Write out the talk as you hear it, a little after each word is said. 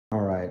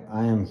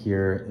I am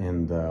here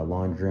in the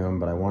laundry room,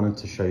 but I wanted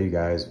to show you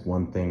guys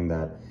one thing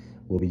that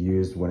will be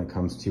used when it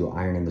comes to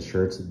ironing the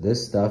shirts.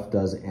 This stuff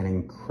does an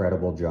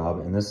incredible job,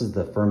 and this is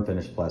the Firm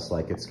Finish Plus.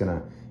 Like, it's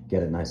gonna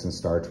get it nice and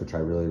starch, which I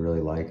really, really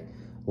like.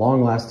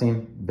 Long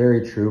lasting,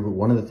 very true, but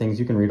one of the things,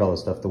 you can read all this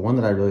stuff, the one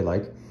that I really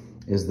like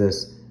is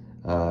this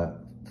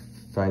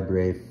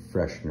Fibre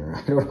Freshener.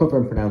 I don't know if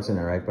I'm pronouncing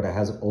it right, but it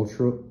has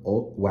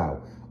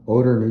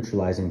odor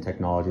neutralizing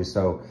technology.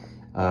 So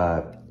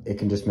it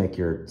can just make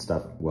your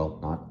stuff, well,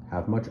 not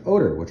have much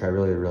odor, which I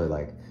really, really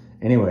like.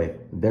 Anyway,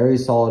 very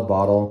solid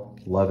bottle,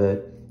 love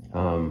it.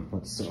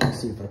 Let's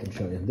see if I can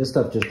show you. This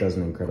stuff just does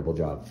an incredible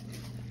job.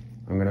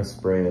 I'm gonna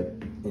spray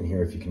it in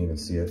here if you can even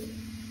see it.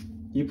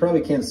 You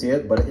probably can't see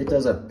it, but it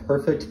does a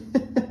perfect,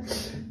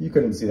 you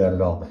couldn't see that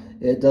at all.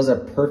 It does a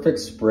perfect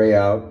spray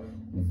out,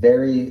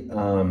 very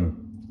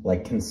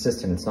like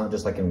consistent. It's not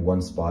just like in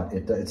one spot.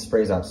 It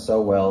sprays out so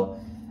well.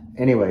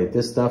 Anyway,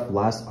 this stuff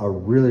lasts a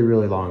really,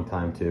 really long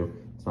time too.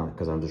 It's not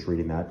because I'm just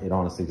reading that. It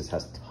honestly just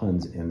has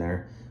tons in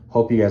there.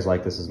 Hope you guys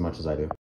like this as much as I do.